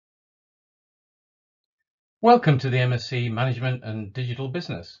Welcome to the MSc Management and Digital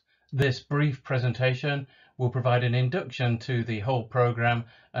Business. This brief presentation will provide an induction to the whole program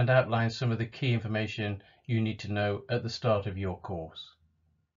and outline some of the key information you need to know at the start of your course.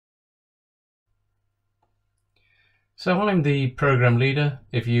 So I'm the program leader.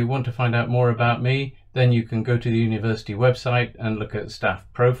 If you want to find out more about me, then you can go to the university website and look at staff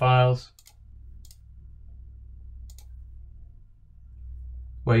profiles,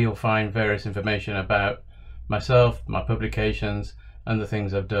 where you'll find various information about myself, my publications, and the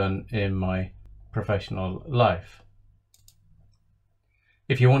things I've done in my professional life.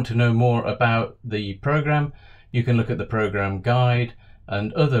 If you want to know more about the program, you can look at the program guide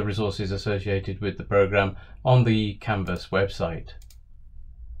and other resources associated with the program on the Canvas website.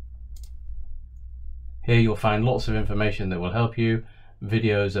 Here you'll find lots of information that will help you,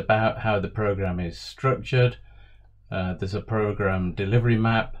 videos about how the program is structured. There's a program delivery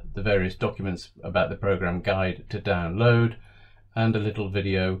map, the various documents about the program guide to download, and a little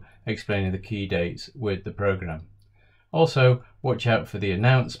video explaining the key dates with the program. Also, watch out for the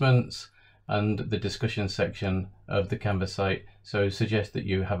announcements and the discussion section of the Canvas site, so suggest that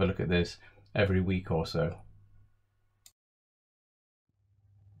you have a look at this every week or so.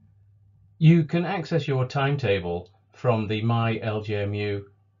 You can access your timetable from the My LJMU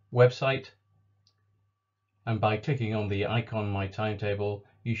website, and by clicking on the icon My Timetable,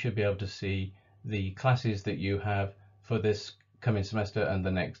 you should be able to see the classes that you have for this coming semester and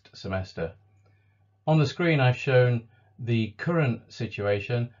the next semester. On the screen I've shown the current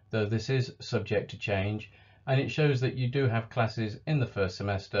situation, though this is subject to change, and it shows that you do have classes in the first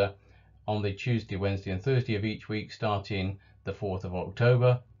semester on the Tuesday, Wednesday and Thursday of each week starting the 4th of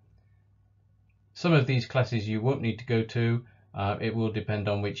October. Some of these classes you won't need to go to. It will depend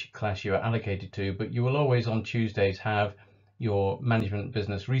on which class you are allocated to, but you will always on Tuesdays have your Management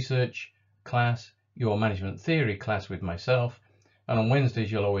Business Research class, your Management Theory class with myself, and on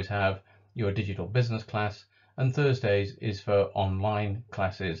Wednesdays you'll always have your Digital Business class, and Thursdays is for online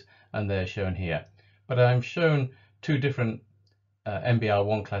classes, and they're shown here. But I'm shown two different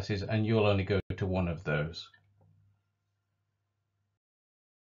MBR1 classes, and you'll only go to one of those.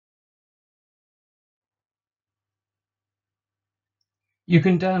 You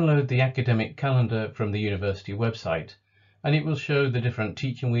can download the academic calendar from the university website, and it will show the different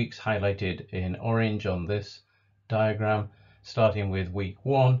teaching weeks highlighted in orange on this diagram, starting with week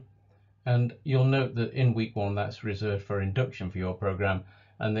 1. And you'll note that in week 1 that's reserved for induction for your program,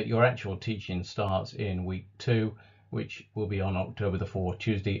 and that your actual teaching starts in week 2, which will be on October the 4th,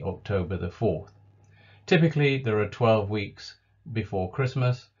 Tuesday, October the 4th. Typically there are 12 weeks before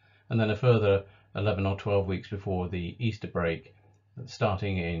Christmas, and then a further 11 or 12 weeks before the Easter break,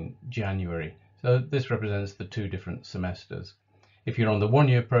 starting in January. So this represents the two different semesters. If you're on the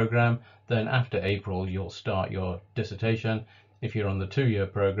 1-year program, then after April you'll start your dissertation. If you're on the 2-year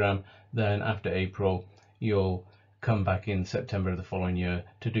program, then after April you'll come back in September of the following year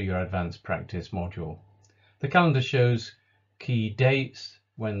to do your advanced practice module. The calendar shows key dates,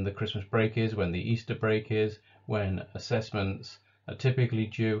 when the Christmas break is, when the Easter break is, when assessments are typically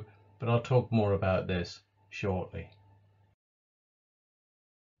due, but I'll talk more about this shortly.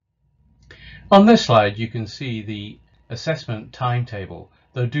 On this slide you can see the assessment timetable,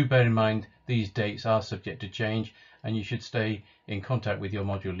 though do bear in mind these dates are subject to change, and you should stay in contact with your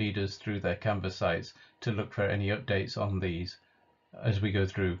module leaders through their Canvas sites to look for any updates on these as we go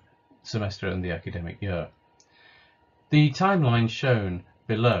through semester and the academic year. The timeline shown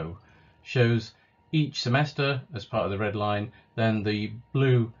below shows each semester as part of the red line, then the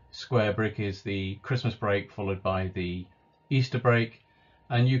blue square brick is the Christmas break followed by the Easter break,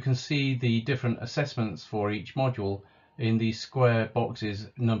 and you can see the different assessments for each module in these square boxes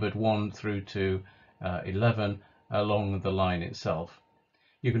numbered 1 through to 11 along the line itself.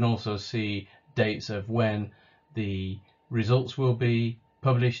 You can also see dates of when the results will be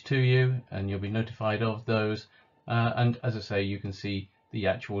published to you, and you'll be notified of those, and as I say, you can see the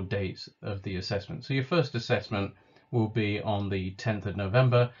actual dates of the assessment. So your first assessment will be on the 10th of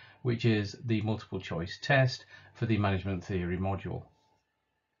November, which is the multiple choice test for the Management Theory module.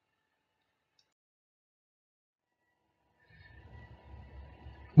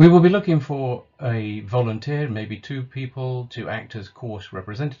 We will be looking for a volunteer, maybe 2 people, to act as course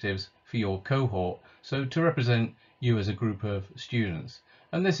representatives for your cohort, so to represent you as a group of students.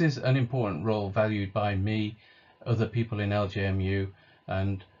 And this is an important role valued by me, other people in LJMU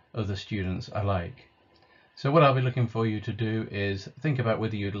and other students alike. So what I'll be looking for you to do is think about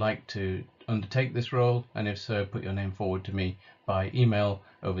whether you'd like to undertake this role, and if so, put your name forward to me by email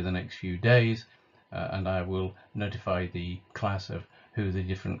over the next few days, and I will notify the class of who the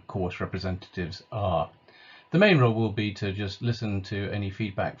different course representatives are. The main role will be to just listen to any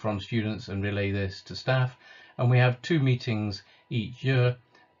feedback from students and relay this to staff. And we have 2 meetings each year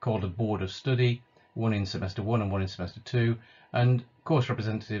called a board of study, one in semester 1 and one in semester 2. And course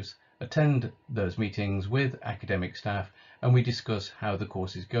representatives attend those meetings with academic staff, and we discuss how the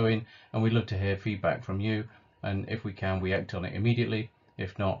course is going, and we'd love to hear feedback from you. And if we can, we act on it immediately.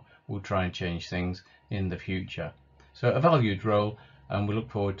 If not, we'll try and change things in the future. So a valued role, and we look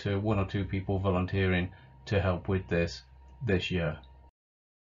forward to 1 or 2 people volunteering to help with this year.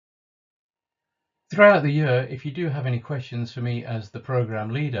 Throughout the year, if you do have any questions for me as the program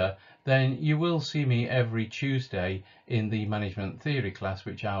leader, then you will see me every Tuesday in the management theory class,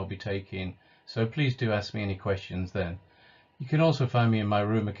 which I'll be taking. So please do ask me any questions then. You can also find me in my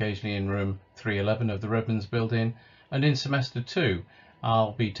room occasionally in room 311 of the Redmond's building, and in semester 2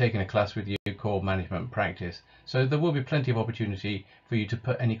 I'll be taking a class with you called Management Practice. So there will be plenty of opportunity for you to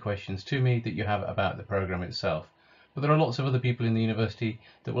put any questions to me that you have about the program itself. But there are lots of other people in the university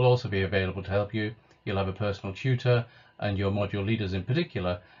that will also be available to help you. You'll have a personal tutor and your module leaders in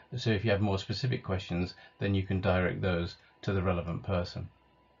particular, so if you have more specific questions, then you can direct those to the relevant person.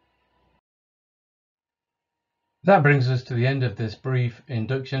 That brings us to the end of this brief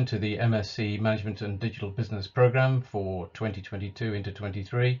induction to the MSc Management and Digital Business program for 2022 into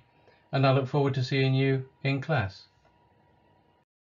 23, and I look forward to seeing you in class.